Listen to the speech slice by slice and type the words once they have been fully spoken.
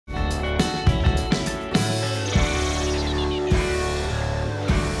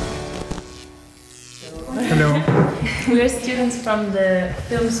We are students from the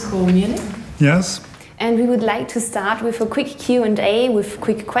film school Munich. Yes. And we would like to start with a quick Q&A with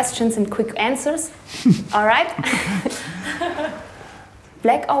quick questions and quick answers. All right?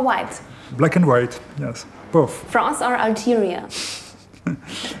 Black or white? Black and white, yes. Both. France or Algeria?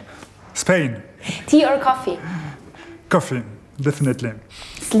 Spain. Tea or coffee? Coffee, definitely.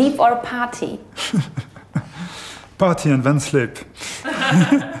 Sleep or party? Party and then sleep.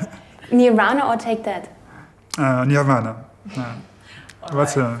 Nirvana or Take That? Nirvana.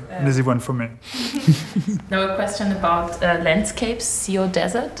 That's an easy one for me. Now a question about landscapes, sea or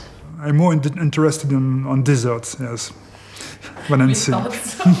desert. I'm more interested on deserts, yes, than in sea. So.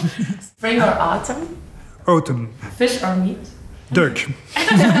 Spring or autumn? Autumn. Fish or meat? Duck.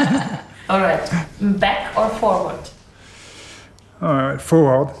 All right. Back or forward? All right,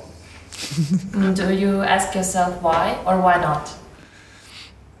 forward. Do you ask yourself why or why not?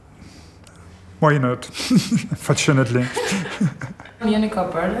 Why not? Fortunately. Munich or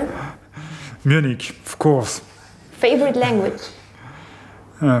Berlin? Munich, of course. Favorite language?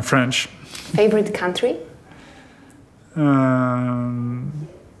 French. Favorite country?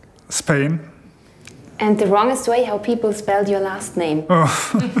 Spain. And the wrongest way how people spelled your last name? Oh.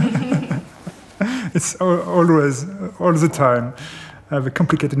 It's always, all the time. I have a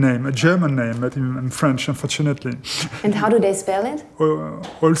complicated name, a German name, but I'm French, unfortunately. And how do they spell it?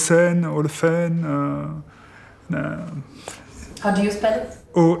 Olsen, Oelhoffen. How do you spell it?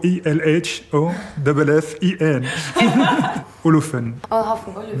 Oelhoffen. Oelhoffen.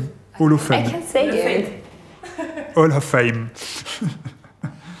 Oelhoffen. Oelhoffen. I can say it. Oelhoffen.